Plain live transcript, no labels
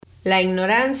La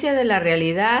ignorancia de la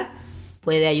realidad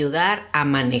puede ayudar a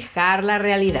manejar la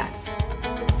realidad.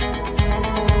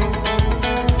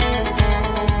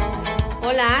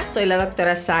 Hola, soy la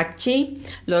doctora Sakchi.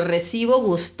 Los recibo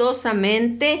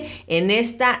gustosamente en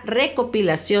esta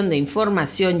recopilación de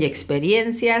información y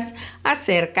experiencias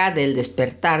acerca del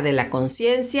despertar de la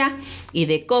conciencia y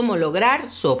de cómo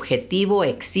lograr su objetivo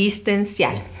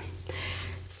existencial.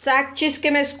 Sakchis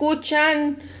que me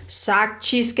escuchan,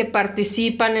 Sakchis que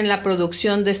participan en la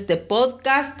producción de este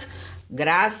podcast,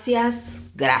 gracias.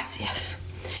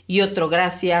 Y otro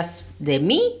gracias de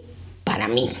mí para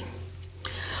mí.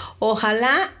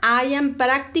 Ojalá hayan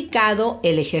practicado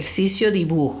el ejercicio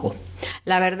dibujo.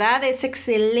 La verdad es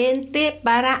excelente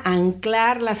para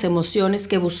anclar las emociones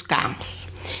que buscamos.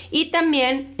 Y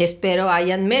también espero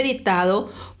hayan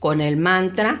meditado con el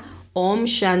mantra Om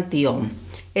Shanti Om.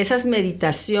 Esas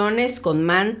meditaciones con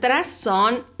mantras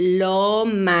son lo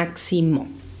máximo.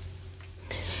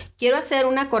 Quiero hacer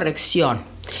una corrección.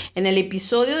 En el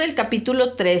episodio del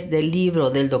capítulo 3 del libro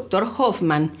del Dr.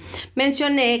 Hoffman,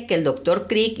 mencioné que el Dr.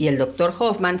 Crick y el Dr.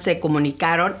 Hoffman se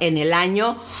comunicaron en el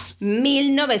año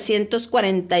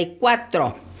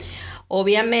 1944.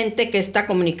 Obviamente que esta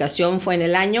comunicación fue en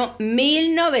el año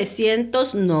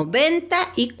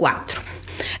 1994.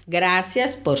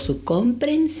 Gracias por su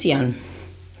comprensión.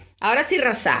 Ahora sí,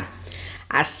 raza,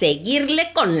 a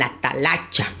seguirle con la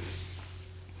talacha.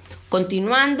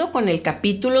 Continuando con el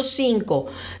capítulo 5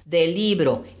 del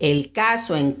libro El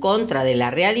caso en contra de la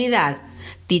realidad,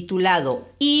 titulado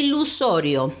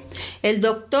Ilusorio, el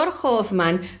Dr.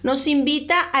 Hoffman nos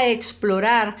invita a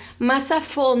explorar más a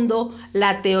fondo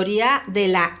la teoría de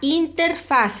la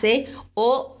interfase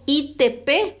o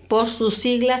ITP por sus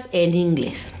siglas en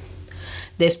inglés.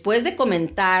 Después de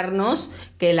comentarnos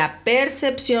que la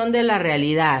percepción de la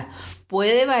realidad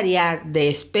puede variar de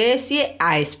especie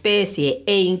a especie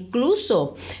e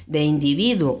incluso de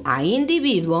individuo a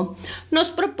individuo, nos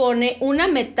propone una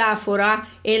metáfora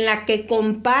en la que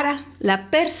compara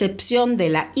la percepción de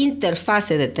la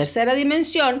interfase de tercera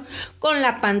dimensión con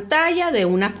la pantalla de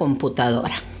una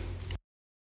computadora.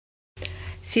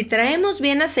 Si traemos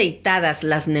bien aceitadas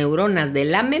las neuronas de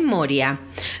la memoria,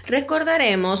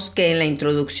 recordaremos que en la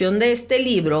introducción de este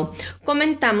libro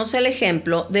comentamos el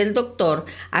ejemplo del doctor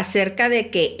acerca de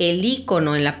que el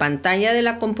icono en la pantalla de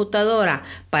la computadora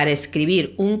para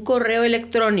escribir un correo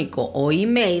electrónico o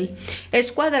email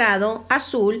es cuadrado,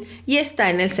 azul y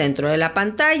está en el centro de la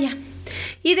pantalla.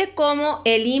 Y de cómo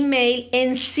el email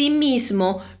en sí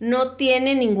mismo no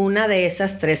tiene ninguna de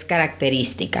esas tres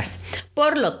características.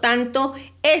 Por lo tanto,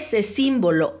 ese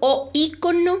símbolo o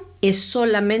icono es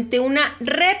solamente una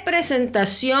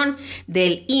representación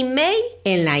del email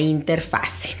en la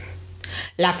interfase.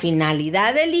 La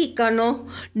finalidad del icono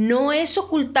no es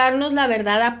ocultarnos la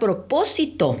verdad a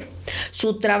propósito.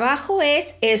 Su trabajo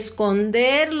es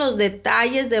esconder los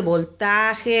detalles de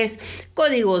voltajes,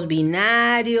 códigos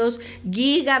binarios,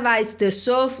 gigabytes de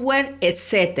software,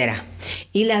 etc.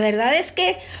 Y la verdad es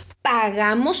que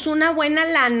pagamos una buena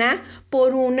lana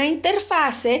por una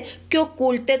interfase que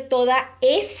oculte toda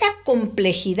esa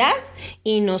complejidad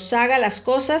y nos haga las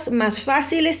cosas más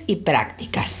fáciles y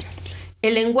prácticas.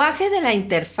 El lenguaje de la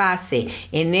interfase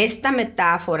en esta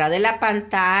metáfora de la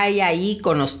pantalla,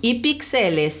 iconos y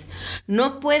píxeles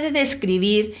no puede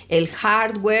describir el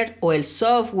hardware o el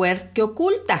software que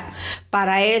oculta.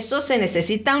 Para eso se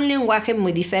necesita un lenguaje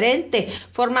muy diferente,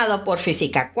 formado por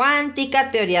física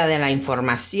cuántica, teoría de la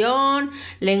información,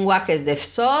 lenguajes de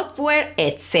software,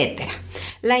 etc.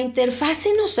 La interfase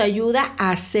nos ayuda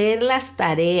a hacer las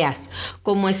tareas,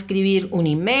 como escribir un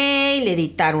email,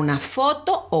 editar una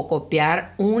foto o copiar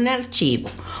un archivo.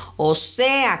 O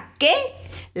sea que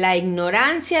la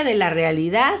ignorancia de la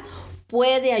realidad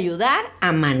puede ayudar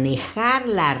a manejar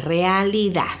la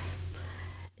realidad.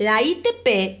 La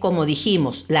ITP, como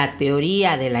dijimos, la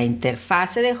teoría de la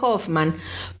interfase de Hoffman,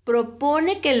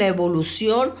 propone que la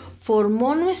evolución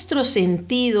formó nuestros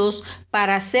sentidos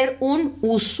para ser un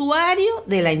usuario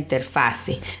de la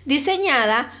interfase,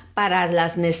 diseñada para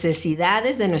las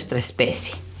necesidades de nuestra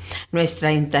especie.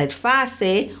 Nuestra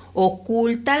interfase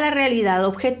oculta la realidad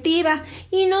objetiva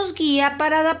y nos guía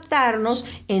para adaptarnos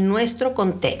en nuestro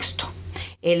contexto.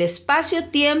 El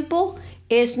espacio-tiempo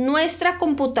es nuestra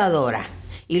computadora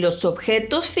y los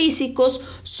objetos físicos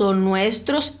son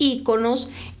nuestros iconos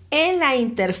en la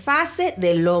interfase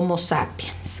del Homo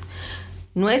sapiens.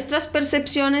 Nuestras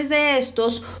percepciones de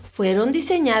estos fueron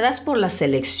diseñadas por la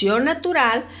selección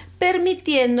natural,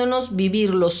 permitiéndonos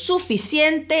vivir lo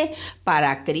suficiente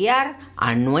para criar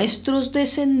a nuestros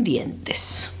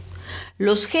descendientes.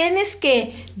 Los genes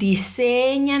que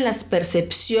diseñan las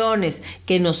percepciones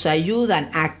que nos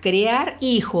ayudan a crear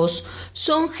hijos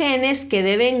son genes que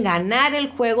deben ganar el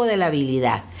juego de la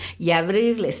habilidad y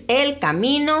abrirles el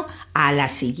camino a la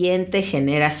siguiente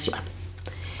generación.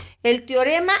 El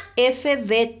teorema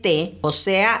FBT, o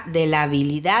sea, de la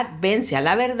habilidad vence a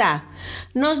la verdad,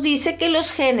 nos dice que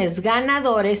los genes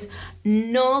ganadores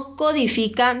no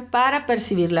codifican para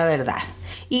percibir la verdad.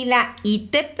 Y la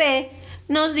ITP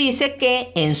nos dice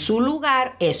que en su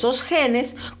lugar esos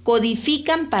genes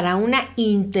codifican para una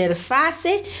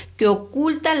interfase que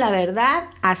oculta la verdad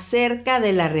acerca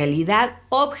de la realidad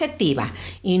objetiva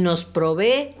y nos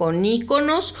provee con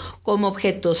iconos como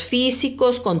objetos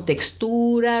físicos, con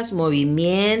texturas,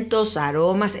 movimientos,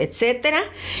 aromas, etcétera,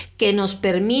 que nos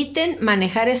permiten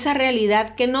manejar esa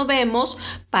realidad que no vemos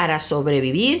para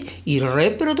sobrevivir y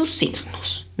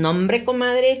reproducirnos. No, hombre,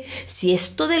 comadre, si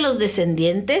esto de los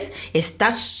descendientes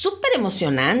está súper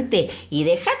emocionante. Y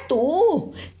deja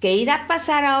tú, ¿qué irá a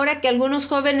pasar ahora que algunos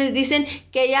jóvenes dicen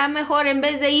que ya mejor en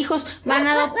vez de hijos van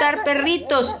a adoptar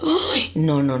perritos? ¡Ay!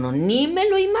 No, ni me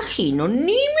lo imagino.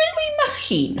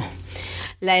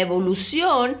 La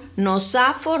evolución nos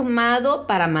ha formado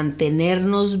para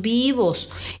mantenernos vivos.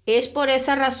 Es por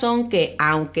esa razón que,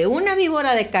 aunque una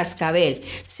víbora de cascabel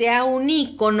sea un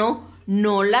ícono,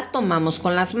 no la tomamos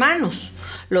con las manos.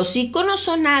 Los íconos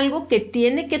son algo que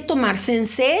tiene que tomarse en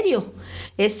serio.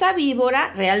 Esa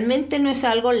víbora realmente no es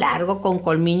algo largo con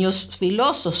colmillos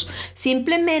filosos.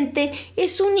 Simplemente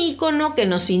es un ícono que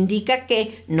nos indica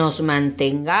que nos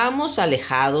mantengamos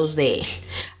alejados de él.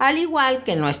 Al igual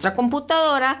que en nuestra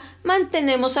computadora,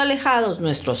 mantenemos alejados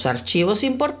nuestros archivos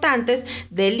importantes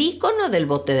del ícono del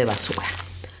bote de basura.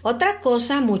 Otra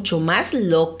cosa mucho más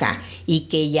loca y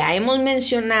que ya hemos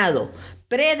mencionado,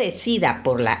 predecida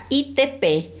por la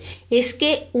ITP, es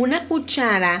que una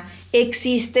cuchara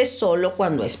existe solo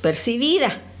cuando es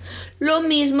percibida. Lo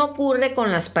mismo ocurre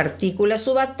con las partículas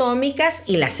subatómicas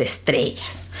y las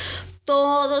estrellas.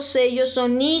 Todos ellos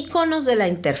son íconos de la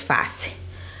interfase.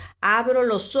 Abro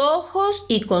los ojos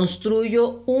y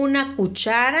construyo una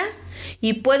cuchara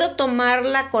y puedo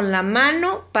tomarla con la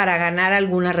mano para ganar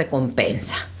alguna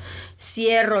recompensa.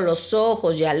 Cierro los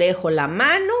ojos y alejo la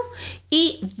mano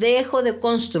y dejo de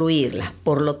construirla.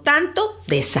 Por lo tanto,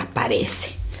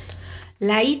 desaparece.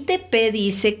 La ITP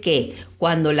dice que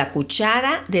cuando la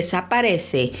cuchara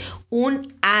desaparece,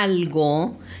 un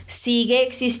algo sigue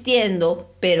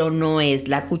existiendo, pero no es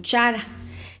la cuchara,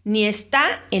 ni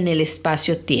está en el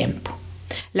espacio-tiempo.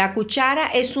 La cuchara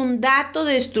es un dato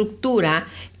de estructura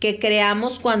que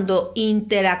creamos cuando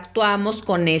interactuamos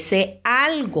con ese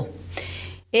algo.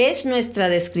 Es nuestra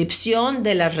descripción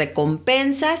de las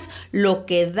recompensas, lo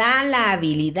que da la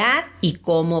habilidad y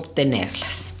cómo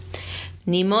obtenerlas.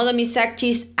 Ni modo, mis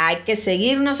achis, hay que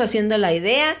seguirnos haciendo la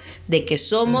idea de que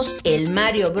somos el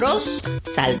Mario Bros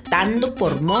saltando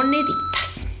por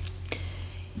moneditas.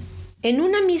 En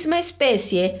una misma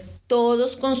especie,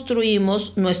 todos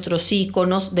construimos nuestros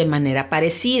íconos de manera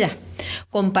parecida.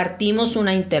 Compartimos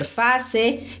una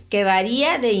interfase que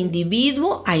varía de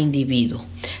individuo a individuo.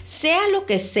 Sea lo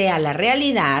que sea la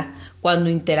realidad, cuando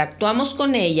interactuamos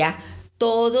con ella,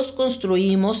 todos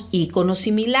construimos íconos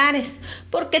similares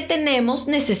porque tenemos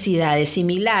necesidades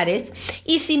similares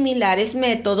y similares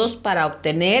métodos para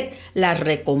obtener las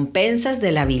recompensas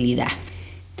de la habilidad.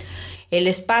 El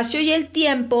espacio y el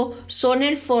tiempo son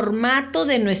el formato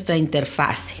de nuestra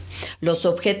interfase. Los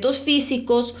objetos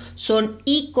físicos son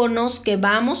íconos que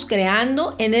vamos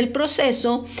creando en el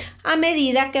proceso a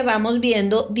medida que vamos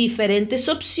viendo diferentes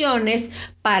opciones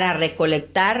para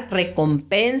recolectar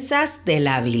recompensas de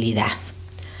la habilidad.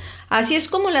 Así es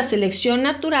como la selección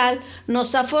natural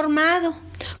nos ha formado,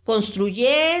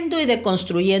 construyendo y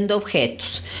deconstruyendo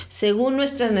objetos según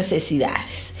nuestras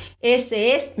necesidades.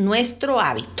 Ese es nuestro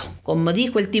hábito. Como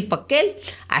dijo el tipo aquel,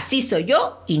 así soy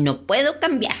yo y no puedo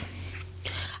cambiar.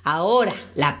 Ahora,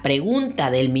 la pregunta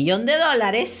del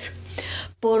 $1,000,000,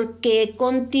 ¿por qué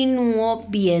continúo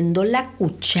viendo la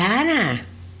cuchara?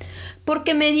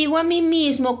 Porque me digo a mí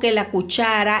mismo que la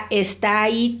cuchara está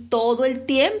ahí todo el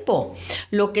tiempo.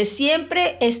 Lo que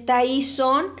siempre está ahí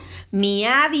son mi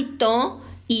hábito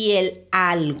y el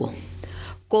algo.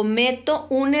 Cometo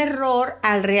un error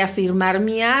al reafirmar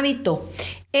mi hábito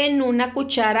en una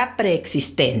cuchara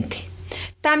preexistente.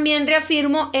 También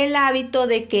reafirmo el hábito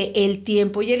de que el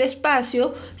tiempo y el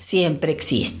espacio siempre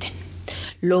existen.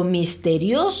 Lo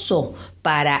misterioso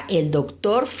para el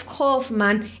doctor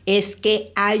Hoffman es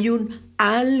que hay un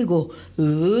algo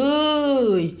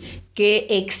que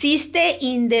existe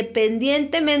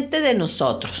independientemente de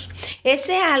nosotros.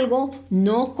 Ese algo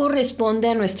no corresponde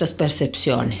a nuestras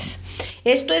percepciones.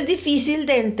 Esto es difícil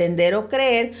de entender o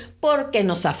creer porque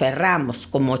nos aferramos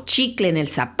como chicle en el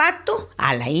zapato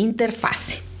a la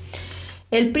interfase.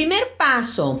 El primer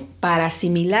paso para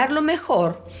asimilarlo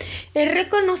mejor es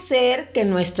reconocer que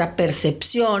nuestra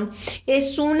percepción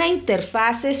es una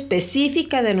interfaz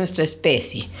específica de nuestra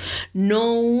especie,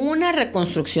 no una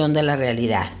reconstrucción de la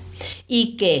realidad,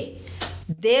 y que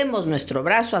demos nuestro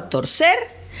brazo a torcer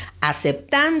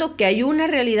aceptando que hay una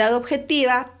realidad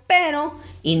objetiva, pero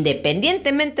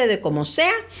independientemente de cómo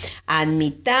sea,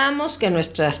 admitamos que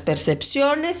nuestras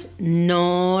percepciones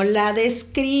no la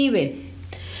describen.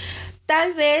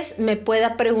 Tal vez me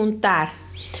pueda preguntar,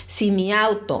 si mi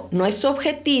auto no es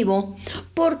objetivo,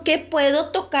 ¿por qué puedo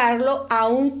tocarlo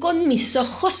aún con mis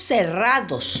ojos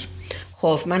cerrados?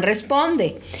 Hoffman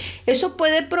responde, eso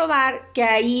puede probar que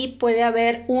ahí puede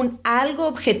haber un algo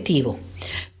objetivo,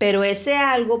 pero ese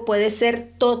algo puede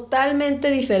ser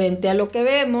totalmente diferente a lo que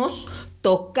vemos,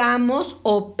 tocamos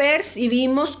o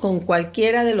percibimos con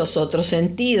cualquiera de los otros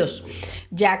sentidos,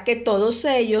 ya que todos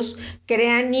ellos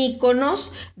crean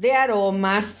íconos de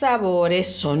aromas, sabores,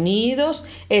 sonidos,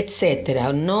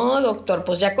 etc. No, doctor,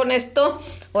 pues ya con esto,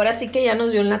 ahora sí que ya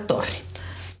nos dio en la torre.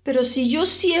 Pero si yo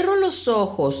cierro los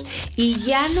ojos y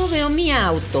ya no veo mi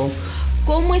auto,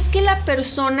 ¿cómo es que la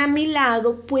persona a mi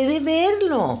lado puede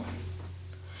verlo?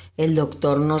 El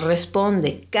doctor nos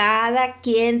responde, cada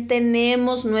quien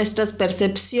tenemos nuestras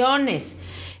percepciones.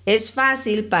 Es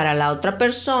fácil para la otra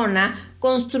persona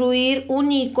construir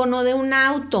un icono de un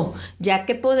auto, ya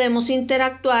que podemos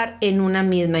interactuar en una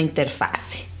misma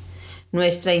interfase.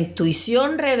 Nuestra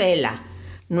intuición revela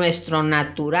nuestro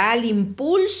natural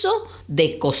impulso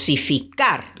de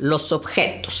cosificar los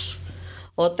objetos.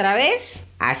 Otra vez,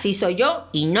 así soy yo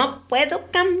y no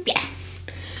puedo cambiar.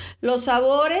 Los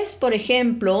sabores, por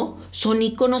ejemplo, son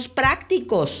íconos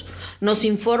prácticos. Nos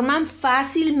informan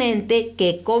fácilmente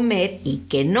qué comer y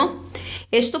qué no.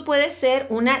 Esto puede ser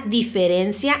una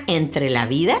diferencia entre la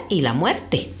vida y la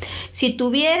muerte. Si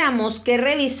tuviéramos que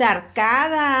revisar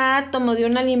cada átomo de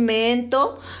un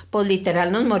alimento, pues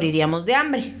literal nos moriríamos de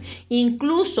hambre.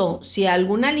 Incluso si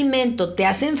algún alimento te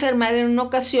hace enfermar en una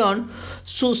ocasión,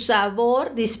 su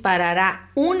sabor disparará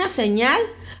una señal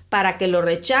para que lo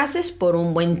rechaces por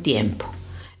un buen tiempo.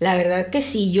 La verdad que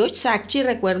sí, yo, Sachi,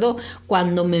 recuerdo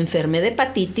cuando me enfermé de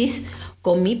hepatitis,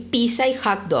 comí pizza y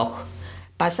hot dog.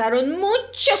 Pasaron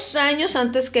muchos años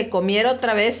antes que comiera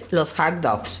otra vez los hot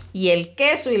dogs. Y el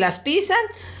queso y las pizzas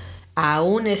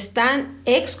aún están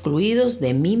excluidos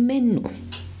de mi menú.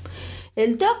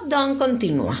 El Doc Don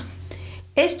continúa.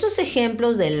 Estos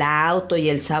ejemplos del auto y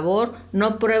el sabor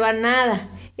no prueban nada.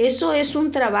 Eso es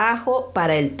un trabajo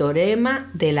para el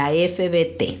teorema de la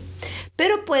FBT.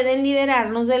 Pero pueden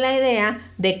liberarnos de la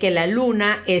idea de que la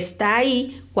luna está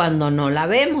ahí cuando no la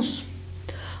vemos.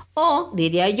 O,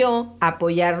 diría yo,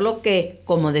 apoyar lo que,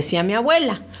 como decía mi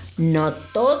abuela, no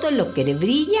todo lo que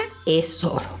brilla es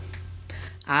oro.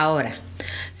 Ahora,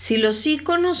 si los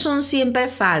íconos son siempre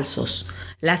falsos,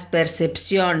 ¿las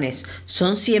percepciones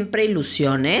son siempre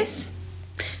ilusiones?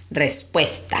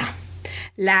 Respuesta.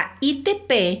 La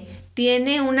ITP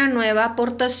tiene una nueva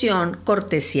aportación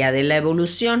cortesía de la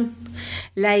evolución.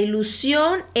 La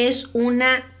ilusión es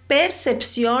una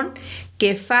percepción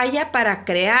que falla para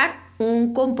crear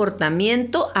un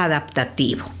comportamiento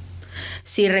adaptativo.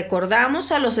 Si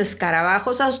recordamos a los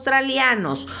escarabajos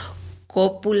australianos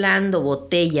copulando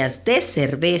botellas de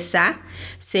cerveza,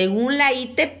 según la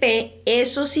ITP,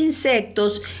 esos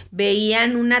insectos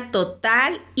veían una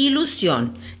total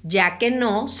ilusión, ya que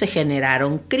no se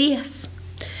generaron crías.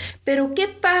 Pero ¿qué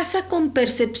pasa con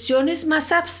percepciones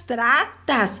más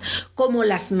abstractas, como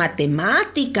las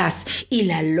matemáticas y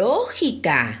la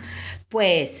lógica?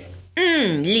 Pues,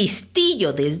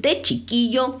 listillo desde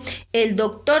chiquillo, el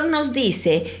doctor nos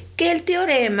dice que el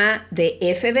teorema de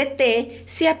FBT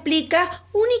se aplica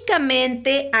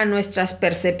únicamente a nuestras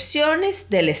percepciones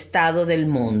del estado del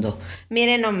mundo.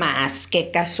 Miren nomás,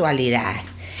 qué casualidad.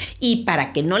 Y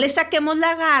para que no le saquemos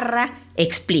la garra,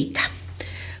 explica.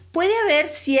 Puede haber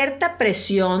cierta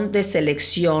presión de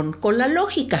selección con la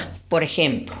lógica. Por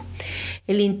ejemplo,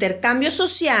 el intercambio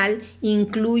social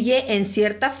incluye en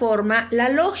cierta forma la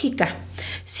lógica.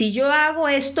 Si yo hago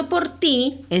esto por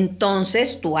ti,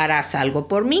 entonces tú harás algo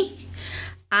por mí.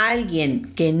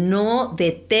 Alguien que no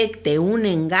detecte un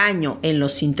engaño en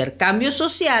los intercambios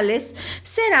sociales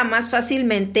será más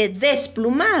fácilmente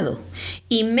desplumado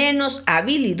y menos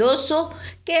habilidoso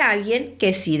que alguien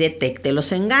que sí detecte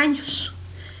los engaños.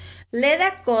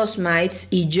 Leda Kosmaitz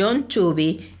y John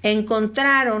Tooby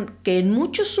encontraron que en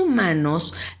muchos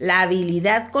humanos la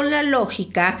habilidad con la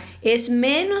lógica es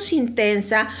menos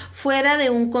intensa fuera de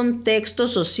un contexto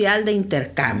social de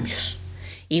intercambios.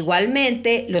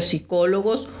 Igualmente, los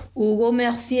psicólogos Hugo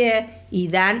Mercier y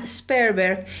Dan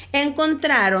Sperber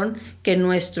encontraron que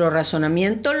nuestro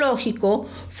razonamiento lógico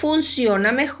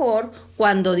funciona mejor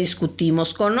cuando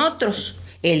discutimos con otros.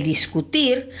 El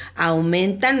discutir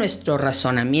aumenta nuestro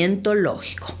razonamiento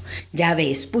lógico. Ya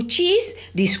ves, puchis,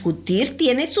 discutir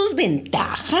tiene sus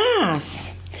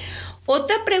ventajas.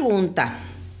 Otra pregunta.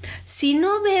 Si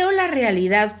no veo la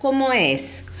realidad como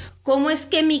es, ¿cómo es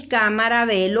que mi cámara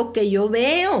ve lo que yo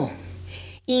veo?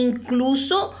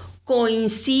 Incluso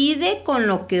coincide con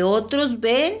lo que otros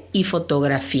ven y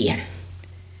fotografían.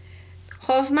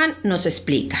 Hoffman nos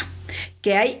explica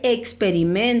que hay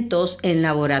experimentos en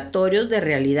laboratorios de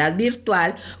realidad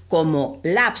virtual como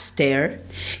Labster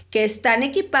que están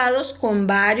equipados con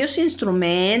varios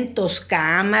instrumentos,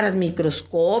 cámaras,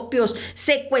 microscopios,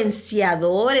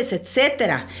 secuenciadores,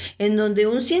 etc., en donde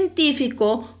un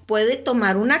científico puede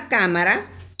tomar una cámara,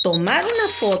 tomar una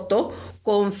foto,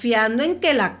 confiando en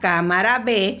que la cámara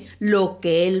ve lo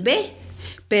que él ve,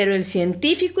 pero el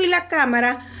científico y la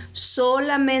cámara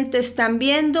solamente están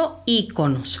viendo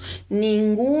íconos.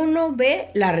 Ninguno ve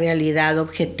la realidad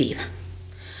objetiva.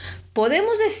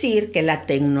 Podemos decir que la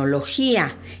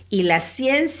tecnología y la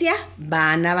ciencia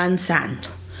van avanzando.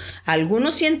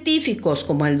 Algunos científicos,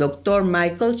 como el doctor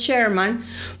Michael Sherman,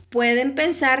 pueden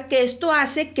pensar que esto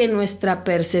hace que nuestra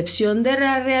percepción de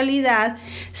la realidad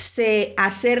se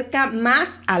acerca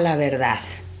más a la verdad.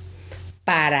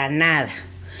 Para nada.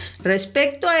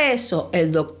 Respecto a eso,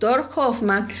 el doctor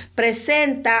Hoffman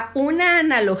presenta una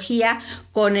analogía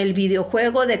con el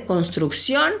videojuego de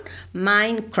construcción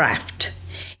Minecraft,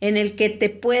 en el que te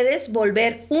puedes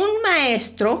volver un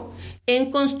maestro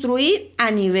en construir a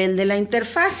nivel de la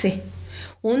interfase.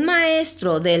 Un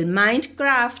maestro del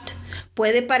Minecraft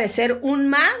puede parecer un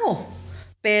mago,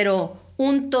 pero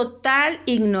un total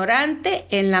ignorante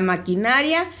en la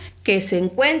maquinaria que se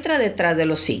encuentra detrás de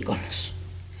los íconos.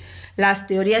 Las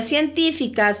teorías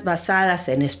científicas basadas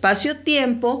en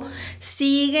espacio-tiempo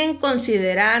siguen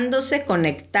considerándose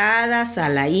conectadas a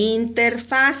la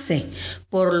interfase,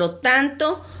 por lo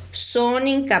tanto, son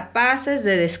incapaces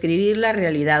de describir la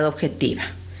realidad objetiva.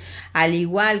 Al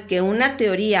igual que una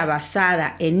teoría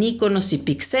basada en íconos y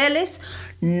píxeles,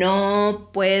 no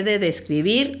puede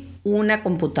describir una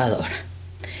computadora.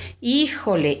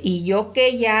 Híjole, y yo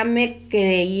que ya me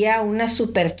creía una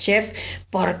super chef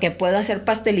porque puedo hacer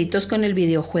pastelitos con el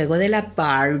videojuego de la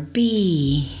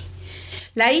Barbie.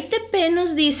 La ITP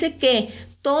nos dice que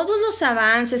todos los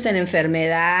avances en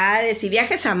enfermedades y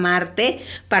viajes a Marte,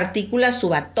 partículas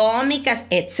subatómicas,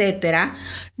 etc.,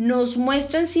 nos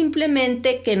muestran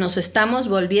simplemente que nos estamos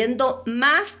volviendo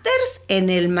másters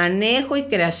en el manejo y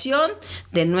creación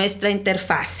de nuestra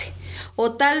interfase.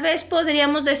 O tal vez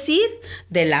podríamos decir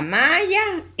de la malla,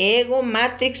 ego,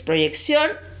 matrix, proyección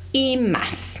y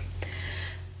más.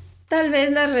 Tal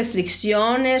vez las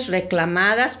restricciones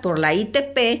reclamadas por la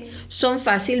ITP son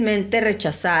fácilmente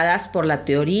rechazadas por la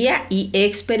teoría y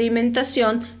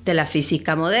experimentación de la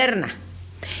física moderna.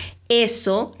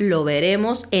 Eso lo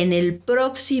veremos en el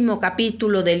próximo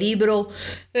capítulo del libro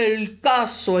El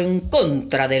caso en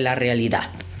contra de la realidad.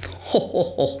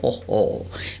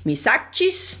 Mis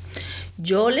achis,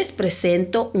 yo les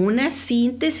presento una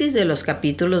síntesis de los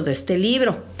capítulos de este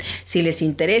libro. Si les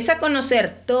interesa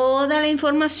conocer toda la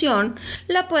información,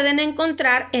 la pueden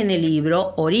encontrar en el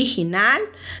libro original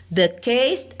The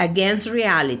Case Against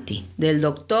Reality, del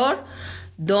doctor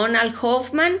Donald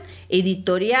Hoffman,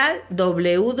 editorial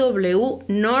W.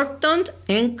 Norton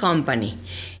 & Company.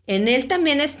 En él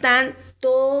también están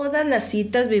todas las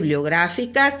citas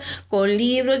bibliográficas con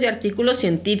libros y artículos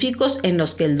científicos en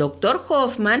los que el doctor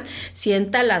Hoffman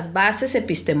sienta las bases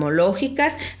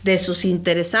epistemológicas de sus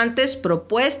interesantes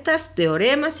propuestas,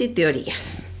 teoremas y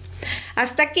teorías.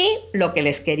 Hasta aquí lo que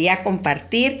les quería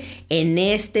compartir en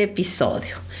este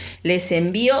episodio. Les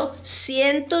envío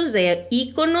cientos de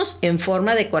iconos en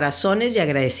forma de corazones y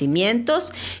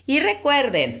agradecimientos. Y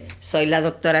recuerden, soy la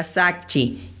doctora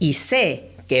Sakchi y sé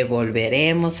que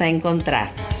volveremos a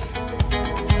encontrarnos.